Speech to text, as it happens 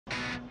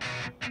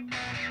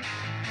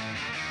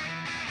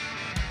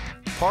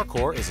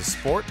parkour is a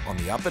sport on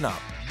the up and up.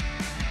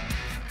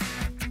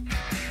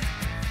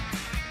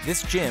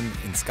 This gym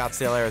in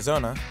Scottsdale,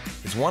 Arizona,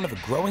 is one of a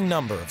growing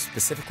number of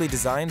specifically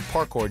designed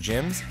parkour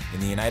gyms in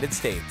the United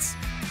States.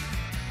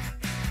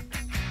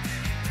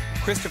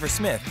 Christopher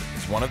Smith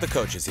is one of the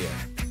coaches here.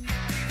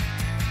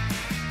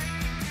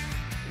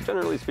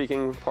 Generally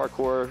speaking,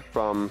 parkour,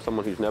 from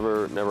someone who's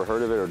never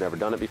heard of it or never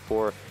done it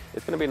before,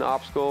 it's going to be an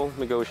obstacle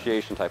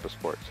negotiation type of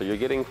sport. So you're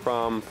getting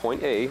from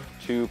point A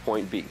to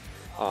point B.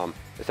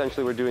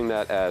 Essentially, we're doing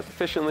that as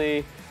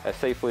efficiently, as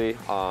safely,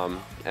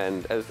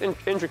 and as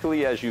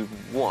intricately as you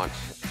want.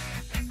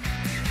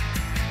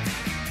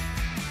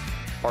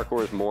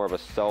 Parkour is more of a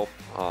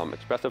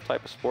self-expressive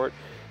type of sport,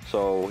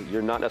 so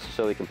you're not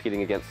necessarily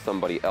competing against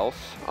somebody else.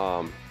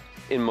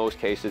 In most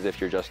cases, if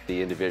you're just the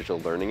individual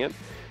learning it,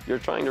 you're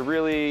trying to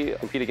really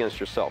compete against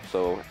yourself.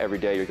 So every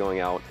day you're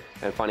going out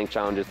and finding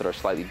challenges that are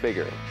slightly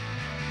bigger.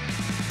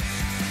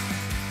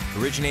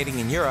 Originating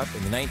in Europe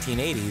in the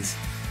 1980s,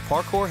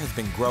 parkour has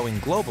been growing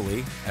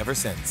globally ever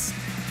since.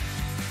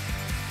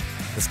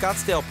 The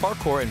Scottsdale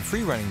Parkour and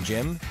Freerunning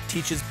Gym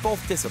teaches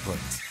both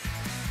disciplines.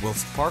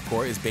 Whilst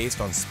parkour is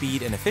based on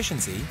speed and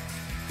efficiency,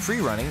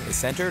 freerunning is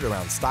centered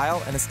around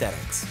style and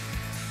aesthetics.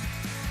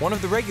 One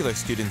of the regular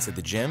students at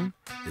the gym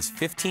is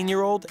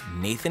 15-year-old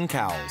Nathan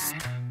Cowles.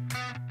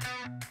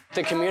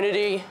 The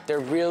community, they're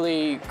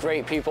really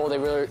great people.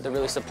 They're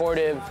really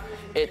supportive.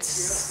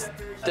 It's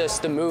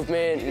just the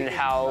movement and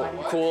how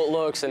cool it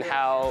looks and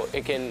how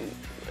it can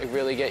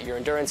really get your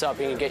endurance up.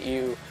 It can get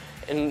you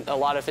in a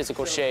lot of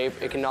physical shape.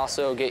 It can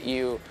also get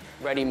you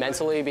ready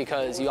mentally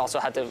because you also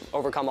have to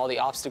overcome all the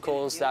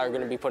obstacles that are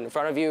going to be put in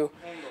front of you.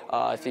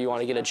 If you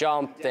want to get a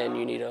jump, then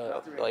you need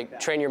to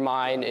train your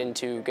mind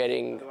into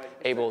getting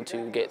able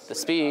to get the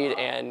speed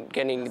and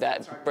getting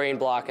that brain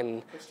block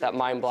and that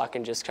mind block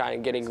and just kind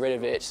of getting rid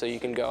of it so you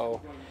can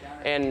go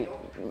and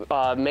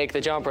make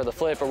the jump or the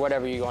flip or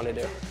whatever you want to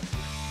do.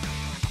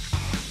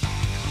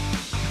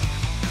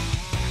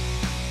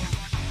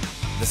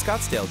 The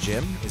Scottsdale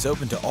Gym is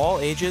open to all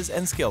ages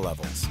and skill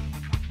levels.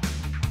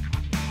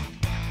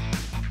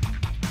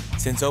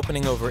 Since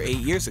opening over 8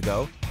 years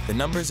ago, the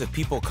numbers of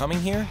people coming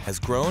here has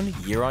grown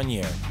year on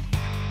year.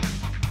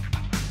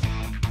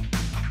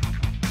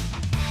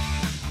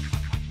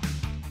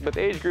 With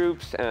age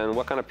groups and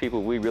what kind of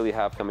people we really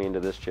have coming into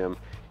this gym,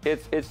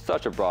 it's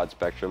such a broad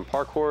spectrum.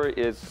 Parkour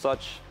is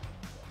such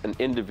an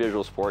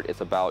individual sport.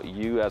 It's about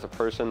you as a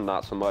person,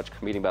 not so much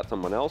competing about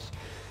someone else.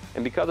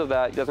 And because of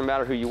that, it doesn't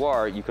matter who you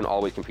are, you can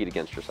always compete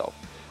against yourself.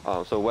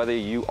 So whether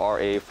you are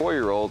a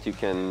 4-year-old who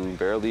can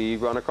barely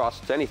run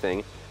across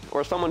anything,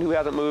 or someone who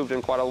hasn't moved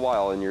in quite a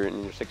while in your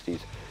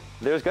 60s,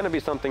 there's going to be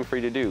something for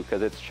you to do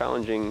because it's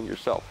challenging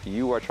yourself.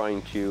 You are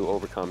trying to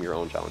overcome your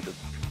own challenges.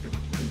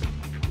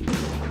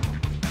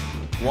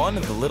 One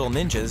of the little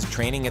ninjas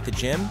training at the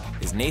gym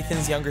is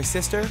Nathan's younger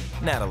sister,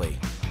 Natalie.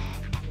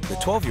 The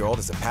 12-year-old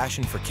has a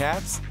passion for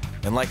cats,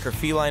 and like her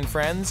feline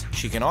friends,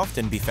 she can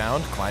often be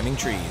found climbing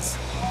trees.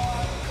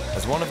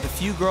 As one of the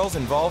few girls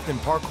involved in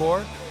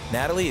parkour,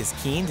 Natalie is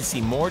keen to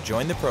see more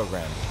join the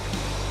program.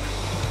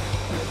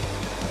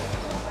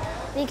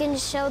 We can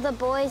show the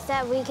boys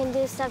that we can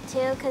do stuff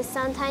too, because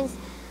sometimes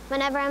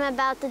whenever I'm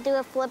about to do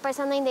a flip or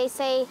something, they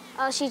say,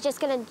 oh, she's just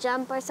gonna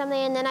jump or something,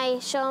 and then I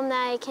show them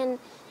that I can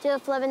do a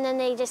flip, and then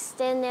they just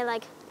stand there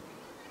like...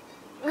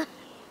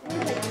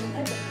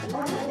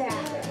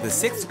 The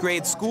 6th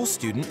grade school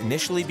student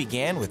initially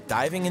began with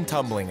diving and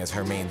tumbling as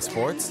her main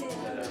sports.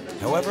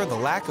 However, the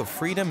lack of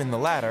freedom in the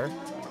latter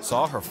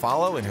saw her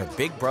follow in her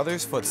big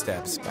brother's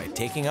footsteps by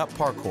taking up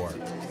parkour,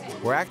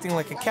 where acting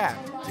like a cat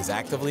is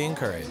actively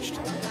encouraged.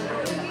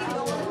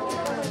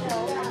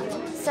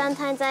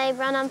 Sometimes I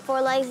run on 4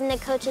 legs and the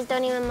coaches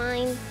don't even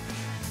mind.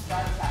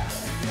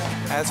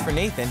 As for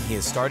Nathan, he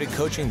has started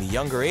coaching the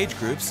younger age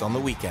groups on the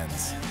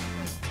weekends.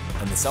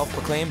 And the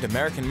self-proclaimed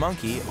American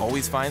monkey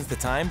always finds the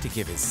time to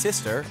give his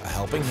sister a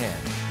helping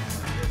hand.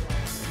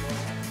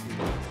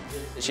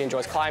 She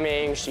enjoys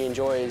climbing, she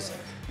enjoys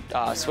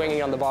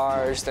swinging on the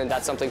bars, and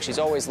that's something she's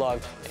always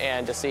loved.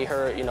 And to see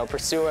her,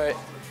 pursue it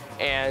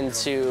and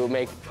to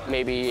make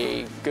maybe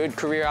a good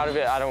career out of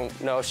it, I don't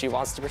know if she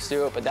wants to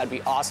pursue it, but that'd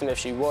be awesome if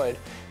she would,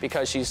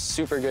 because she's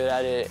super good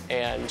at it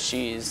and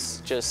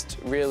she's just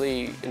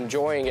really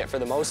enjoying it for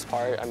the most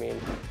part. I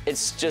mean,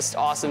 it's just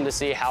awesome to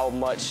see how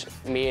much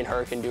me and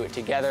her can do it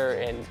together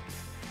and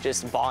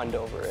just bond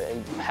over it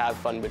and have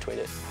fun between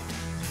it.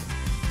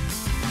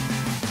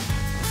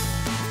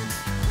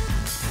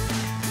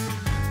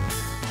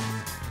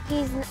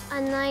 He's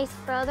a nice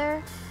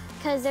brother,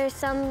 because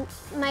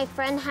my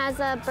friend has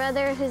a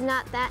brother who's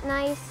not that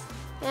nice.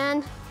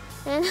 And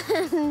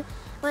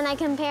when I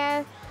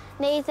compare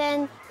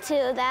Nathan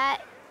to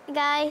that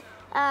guy,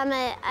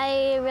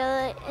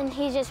 and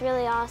he's just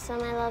really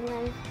awesome. I love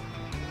him.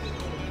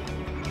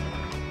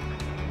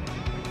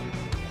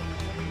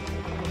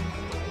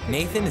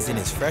 Nathan is in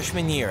his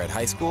freshman year at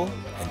high school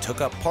and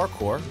took up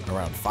parkour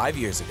around 5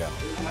 years ago.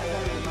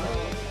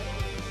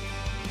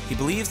 He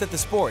believes that the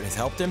sport has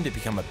helped him to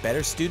become a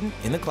better student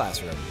in the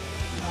classroom.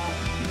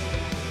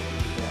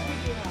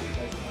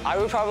 I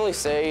would probably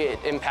say it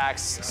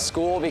impacts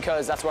school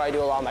because that's what I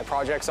do a lot of my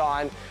projects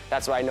on.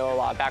 That's what I know a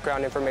lot of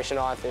background information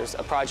on. If there's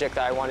a project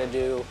that I want to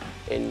do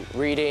in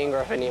reading,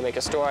 or if I need to make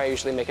a story, I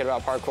usually make it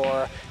about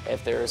parkour.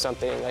 If there's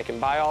something like in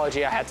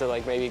biology, I had to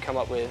like maybe come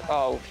up with,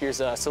 oh,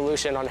 here's a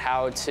solution on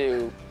how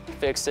to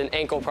fix an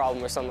ankle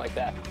problem or something like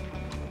that.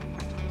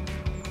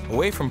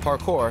 Away from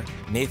parkour,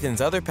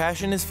 Nathan's other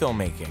passion is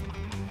filmmaking.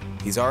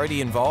 He's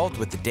already involved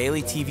with the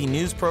daily TV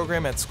news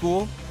program at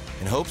school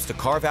and hopes to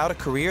carve out a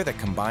career that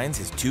combines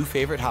his two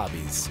favorite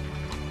hobbies.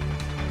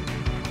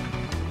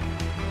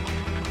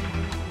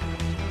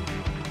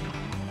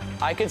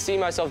 I could see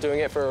myself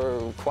doing it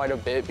for quite a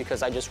bit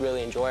because I just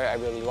really enjoy it. I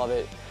really love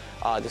it.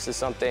 This is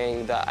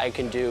something that I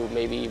can do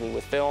maybe even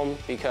with film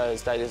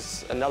because that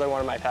is another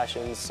one of my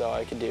passions. So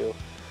I could do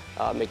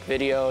make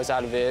videos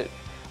out of it,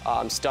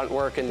 stunt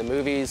work in the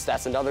movies.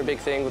 That's another big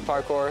thing with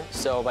parkour.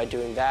 So by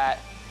doing that,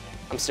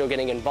 I'm still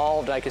getting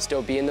involved. I can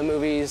still be in the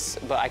movies,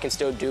 but I can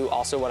still do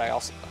also what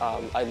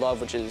I love,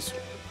 which is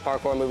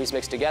parkour movies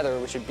mixed together,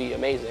 which would be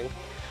amazing.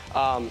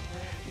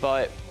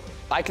 But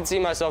I can see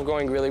myself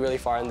going really, really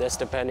far in this,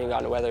 depending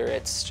on whether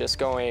it's just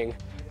going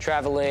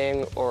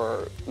traveling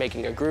or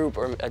making a group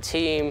or a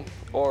team,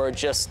 or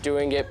just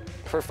doing it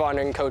for fun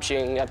and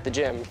coaching at the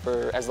gym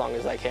for as long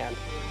as I can.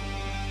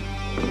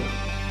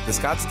 The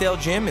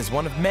Scottsdale Gym is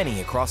one of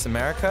many across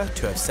America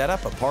to have set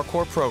up a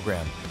parkour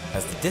program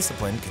as the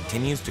discipline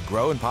continues to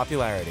grow in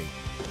popularity.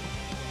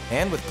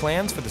 And with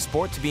plans for the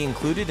sport to be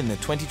included in the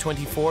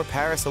 2024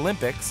 Paris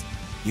Olympics,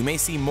 you may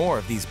see more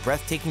of these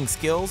breathtaking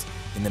skills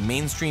in the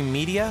mainstream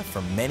media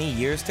for many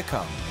years to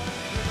come.